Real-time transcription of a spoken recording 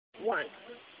one.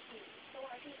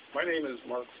 My name is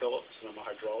Mark Phillips, and I'm a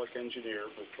hydraulic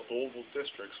engineer with the Louisville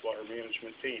District's Water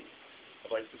Management Team.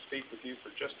 I'd like to speak with you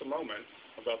for just a moment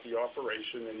about the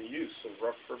operation and the use of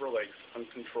Rough River Lake's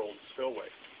uncontrolled spillway.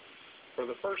 For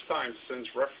the first time since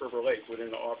Rough River Lake went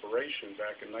into operation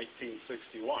back in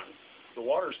 1961, the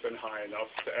water's been high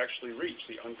enough to actually reach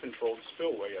the uncontrolled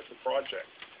spillway at the project.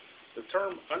 The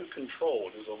term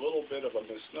uncontrolled is a little bit of a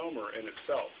misnomer in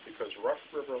itself because Rough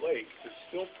River Lake is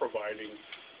still providing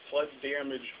flood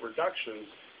damage reductions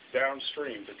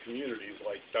downstream to communities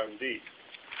like Dundee.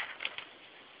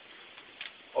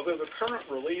 Although the current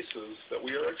releases that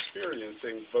we are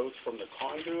experiencing both from the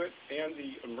conduit and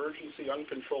the emergency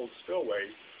uncontrolled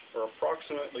spillway are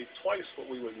approximately twice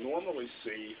what we would normally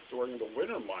see during the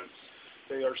winter months,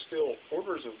 they are still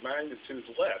orders of magnitude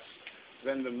less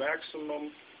than the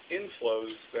maximum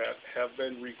inflows that have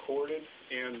been recorded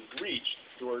and reached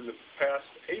during the past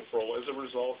April as a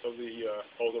result of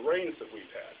all the rains that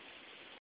we've had.